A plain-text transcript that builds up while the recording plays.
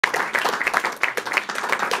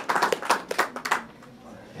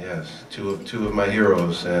Yes, two of my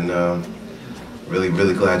heroes, and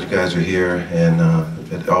really glad you guys are here, and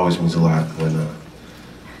it always means a lot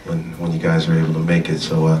when you guys are able to make it.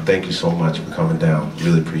 So thank you so much for coming down.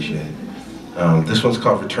 Really appreciate it. This one's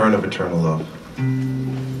called Return of Eternal Love.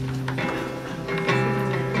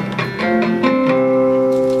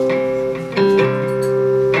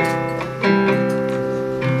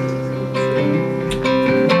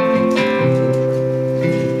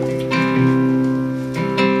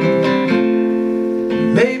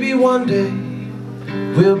 Maybe one day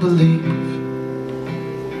we'll believe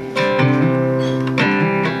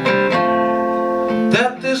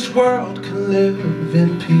that this world can live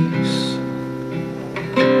in peace.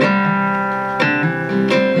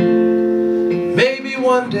 Maybe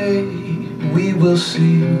one day we will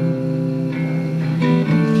see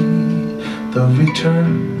the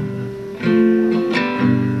return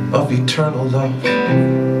of eternal love.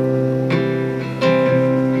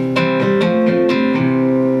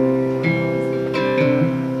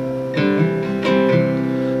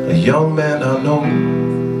 A young man I know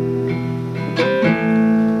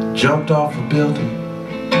jumped off a building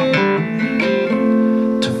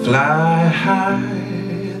to fly high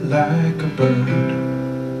like a bird,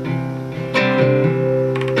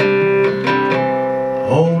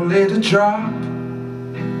 only to drop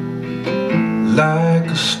like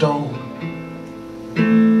a stone.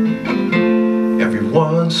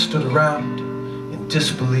 Everyone stood around in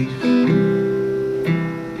disbelief.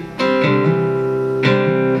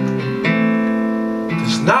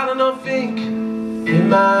 There's not enough ink in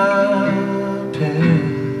my pen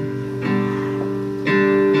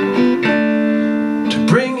to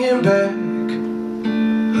bring him back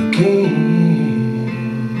again.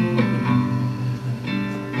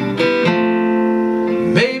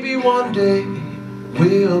 Maybe one day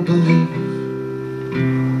we'll believe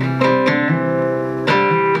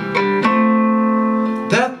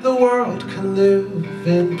that the world can live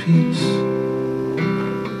in peace.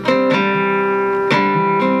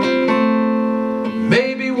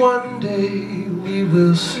 Maybe one day we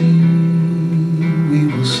will see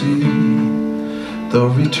the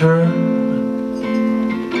return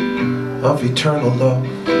of eternal love.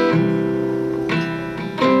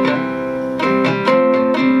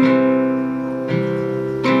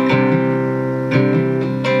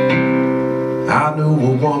 I knew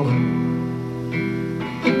a woman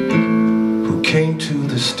who came to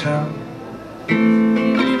this town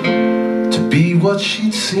to be what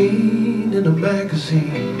she'd seen in a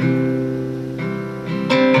magazine,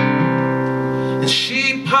 and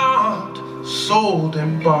she pawned, sold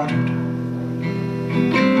and bartered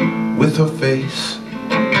with her face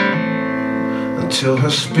until her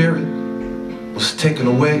spirit was taken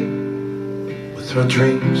away with her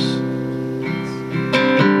dreams.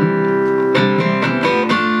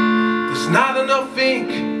 There's not enough ink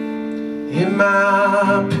in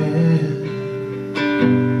my pen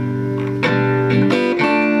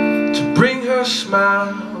to bring her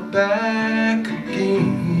smile back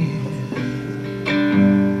again.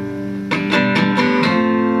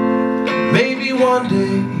 Maybe one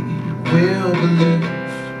day we'll believe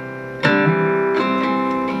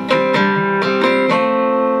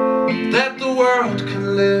that the world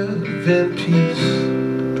can live in peace.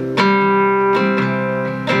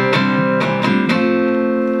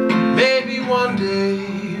 Maybe one day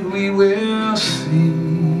we will see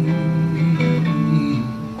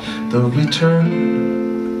the return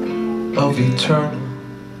of eternal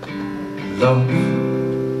love.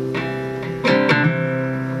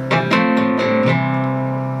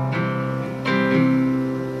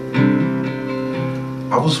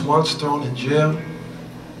 I was once thrown in jail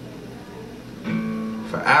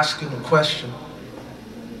for asking a question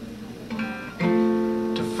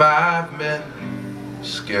to 5 men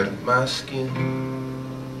scared of my skin,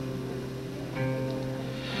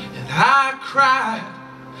 and I cried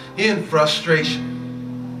in frustration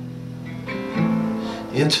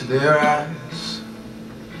into their eyes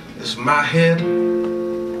as my head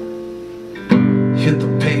hit the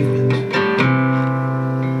pavement.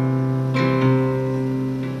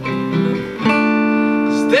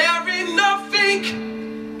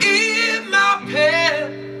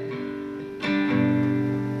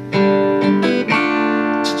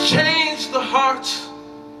 Hearts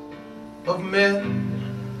of men.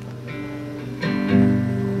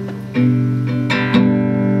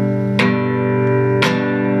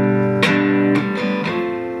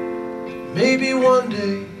 Maybe one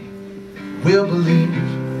day we'll believe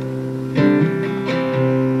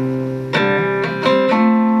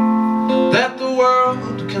that the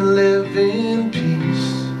world can live in peace.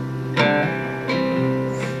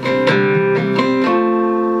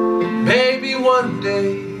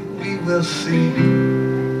 will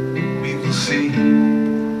see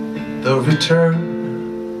the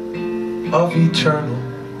return of eternal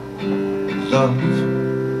love.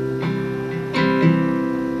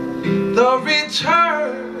 The return